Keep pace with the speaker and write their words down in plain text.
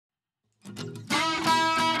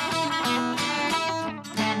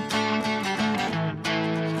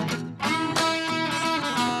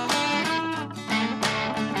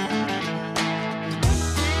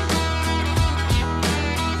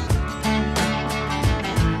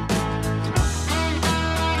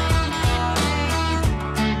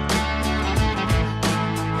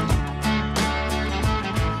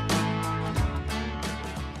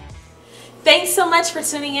so much for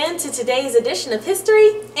tuning in to today's edition of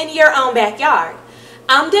History in Your Own Backyard.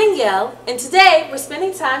 I'm Danielle, and today we're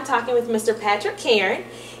spending time talking with Mr. Patrick Cairn.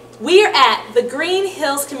 We are at the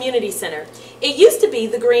Greenhills Community Center. It used to be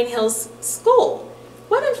the Greenhills School.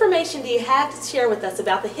 What information do you have to share with us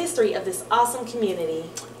about the history of this awesome community?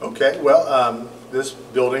 Okay, well, this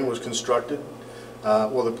building was constructed,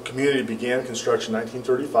 the community began construction in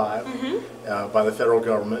 1935 by the federal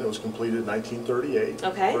government. It was completed in 1938.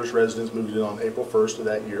 Okay. First residents moved in on April 1st of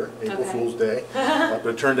that year, April Fool's Day, but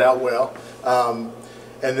it turned out well.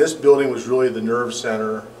 And this building was really the nerve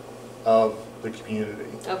center of the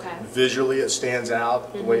community. Okay. Visually, it stands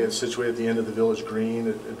out the way it's situated at the end of the village green.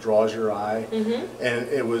 It draws your eye. And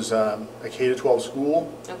it was a K-12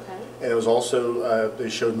 school. Okay. And it was also, they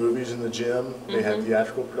showed movies in the gym. They had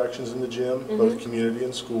theatrical productions in the gym, both community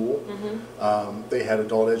and school. They had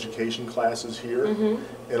adult education classes here.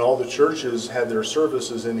 And all the churches had their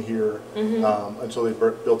services in here until they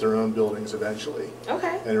built their own buildings eventually.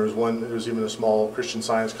 Okay. And there was even a small Christian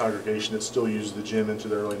Science congregation that still used the gym into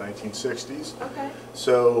the early 1960s. Okay.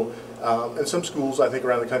 So, and some schools I think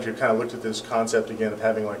around the country have kind of looked at this concept again of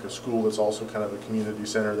having like a school that's also kind of a community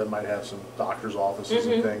center that might have some doctor's offices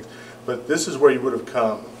and things. But this is where you would have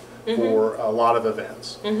come for a lot of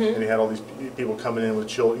events. And you had all these people coming in with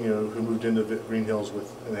children, who moved into the Greenhills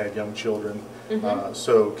and they had young children.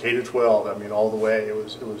 So K-12, I mean, all the way, it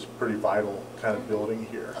was pretty vital kind of building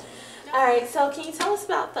here. All right, so can you tell us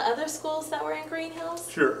about the other schools that were in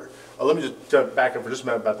Greenhills? Sure. Let me just back up for just a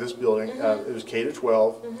minute about this building. It was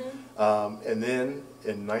K-12, and then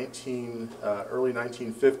in early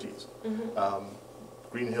 1950s,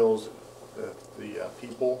 Greenhills, the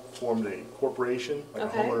people formed a corporation, like a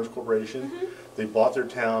homeowners corporation. They bought their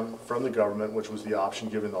town from the government, which was the option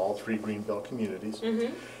given to all three Greenbelt communities.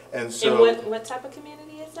 And so, and what type of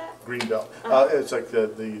community is that? Greenbelt. It's like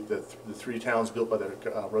the three towns built by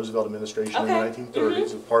the Roosevelt administration in the 1930s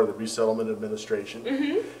as part of the resettlement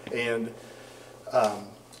administration. And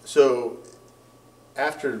so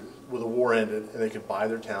after the war ended and they could buy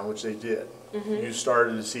their town, which they did, you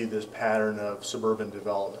started to see this pattern of suburban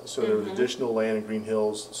development. So there was additional land in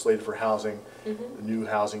Greenhills slated for housing. The new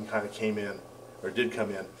housing kind of came in, or did come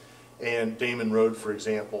in. And Damon Road, for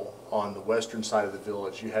example, on the western side of the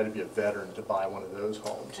village, you had to be a veteran to buy one of those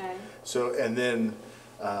homes. Okay. So, and then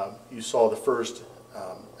you saw the first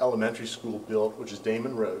elementary school built, which is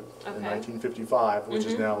Damon Road in 1955, which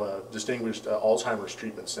is now a distinguished Alzheimer's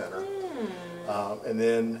treatment center. And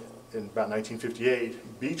then in about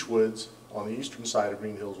 1958, Beechwoods on the eastern side of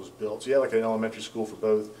Greenhills was built. So you had like an elementary school for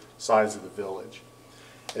both sides of the village.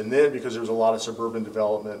 And then because there was a lot of suburban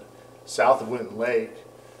development south of Winton Lake,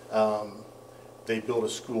 they built a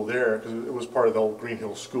school there because it was part of the old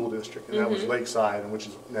Greenhills School District, and that was Lakeside, which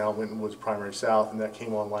is now Winton Woods Primary South, and that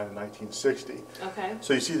came online in 1960. Okay.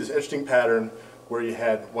 So you see this interesting pattern where you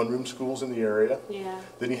had one-room schools in the area. Yeah.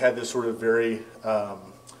 Then you had this sort of very a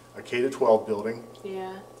K-12 building.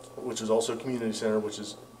 Yeah. Which is also a community center, which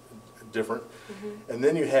is different. And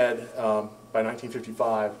then you had, by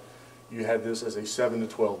 1955, you had this as a 7 to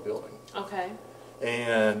 12 building. Okay.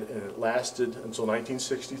 And it lasted until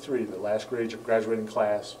 1963, the last graduating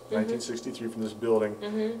class, 1963 from this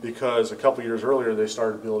building, because a couple years earlier they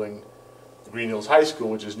started building the Greenhills High School,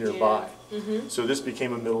 which is nearby. So this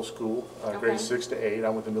became a middle school, grades 6 to 8. I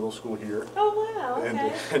went to middle school here. Oh, wow,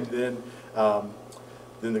 okay. And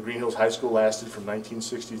then the Greenhills High School lasted from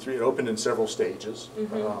 1963. It opened in several stages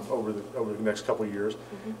over the next couple of years.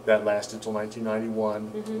 That lasted until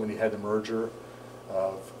 1991 when you had the merger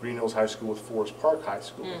of Greenhills High School with Forest Park High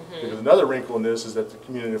School. Because another wrinkle in this is that the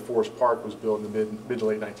community of Forest Park was built in the mid to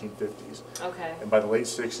late 1950s. Okay. And by the late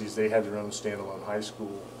 60s, they had their own standalone high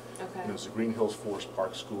school. Okay. And it was the Greenhills Forest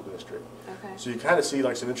Park School District. Okay. So you kind of see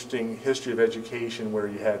like some interesting history of education where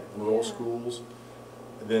you had rural schools,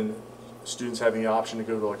 and then students having the option to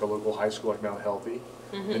go to like a local high school like Mount Healthy.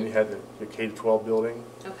 Then you had the K-12 building.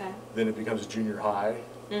 Okay. Then it becomes a junior high.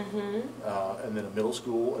 And then a middle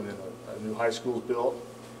school, and then a new high school is built.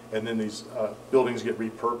 And then these buildings get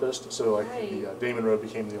repurposed. So like the Damon Road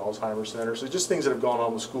became the Alzheimer's Center. So just things that have gone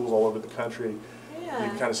on with schools all over the country. Yeah.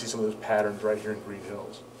 You kind of see some of those patterns right here in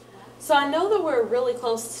Greenhills. So I know that we're really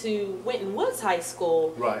close to Winton Woods High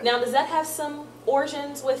School. Right. Now, does that have some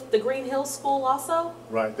origins with the Greenhills School also?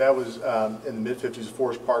 Right. That was in the mid-50s.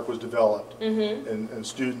 Forest Park was developed, and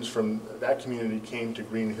students from that community came to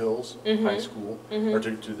Greenhills High School, or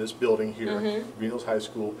to this building here, Greenhills High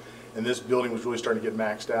School, And this building was really starting to get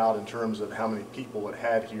maxed out in terms of how many people it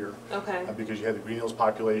had here. Okay. Because you had the Greenhills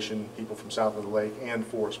population, people from south of the lake, and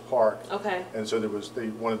Forest Park. Okay. And so they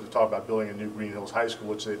wanted to talk about building a new Greenhills High School,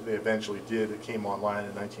 which they eventually did. It came online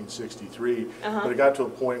in 1963. But it got to a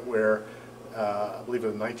point where I believe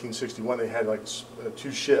in 1961 they had like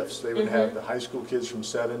 2 shifts. They would have the high school kids from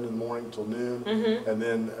 7 in the morning till noon, and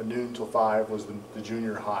then noon till 5 was the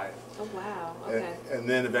junior high. Oh wow! Okay. And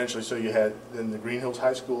then eventually, so you had then the Greenhills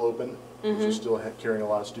High School opened, which was still carrying a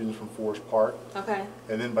lot of students from Forest Park. Okay.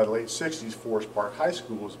 And then by the late 60s, Forest Park High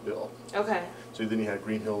School was built. Okay. So then you had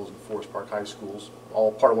Greenhills and Forest Park High Schools,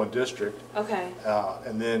 all part of one district. Okay.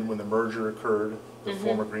 And then when the merger occurred, the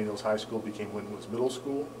former Greenhills High School became Wintonwoods Middle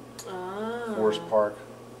School. Ah. Forest Park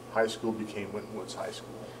High School became Wintonwoods High School.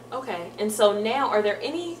 Okay, and so now, are there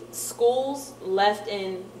any schools left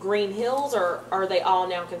in Greenhills, or are they all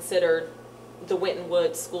now considered the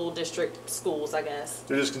Wintonwood School District schools, I guess?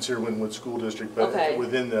 They're just considered Wintonwood School District, but okay.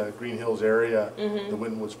 within the Greenhills area, the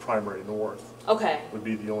Wintonwoods Primary North would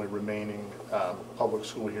be the only remaining public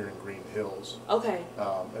school here in Greenhills. Okay.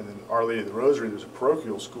 And then Our Lady of the Rosary, there's a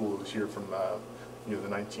parochial school that was here from the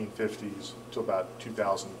 1950s to about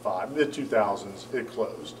 2005. Mid-2000s, it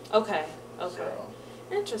closed. Okay, okay. So.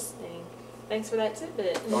 Interesting. Thanks for that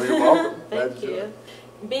tidbit. Oh, you're welcome. Thank you.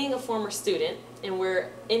 Being a former student, and we're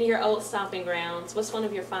in your old stomping grounds, what's one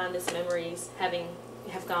of your fondest memories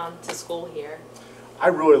have gone to school here? I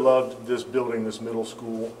really loved this building, this middle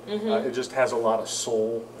school. It just has a lot of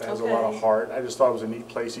soul. It has a lot of heart. I just thought it was a neat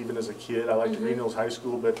place even as a kid. I liked Greenhills High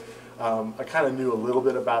School, but I kind of knew a little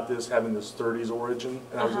bit about this, having this 30s origin,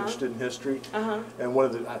 and I was interested in history. And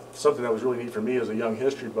something that was really neat for me as a young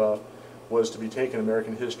history buff was to be taking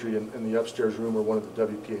American history in the upstairs room where one of the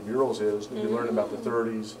WPA murals is, and you learn about the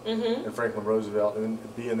 30s and Franklin Roosevelt, and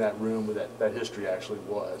be in that room where that history actually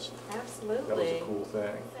was. Absolutely. That was a cool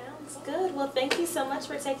thing. Sounds good. Well, thank you so much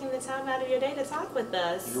for taking the time out of your day to talk with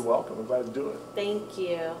us. You're welcome. I'm glad to do it. Thank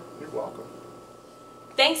you. You're welcome.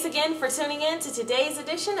 Thanks again for tuning in to today's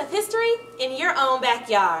edition of History in Your Own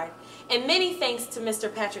Backyard. And many thanks to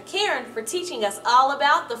Mr. Patrick Cairn for teaching us all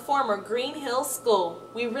about the former Greenhills School.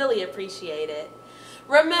 We really appreciate it.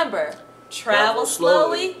 Remember, travel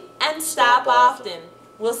slowly and stop often.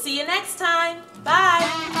 We'll see you next time.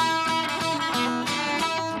 Bye.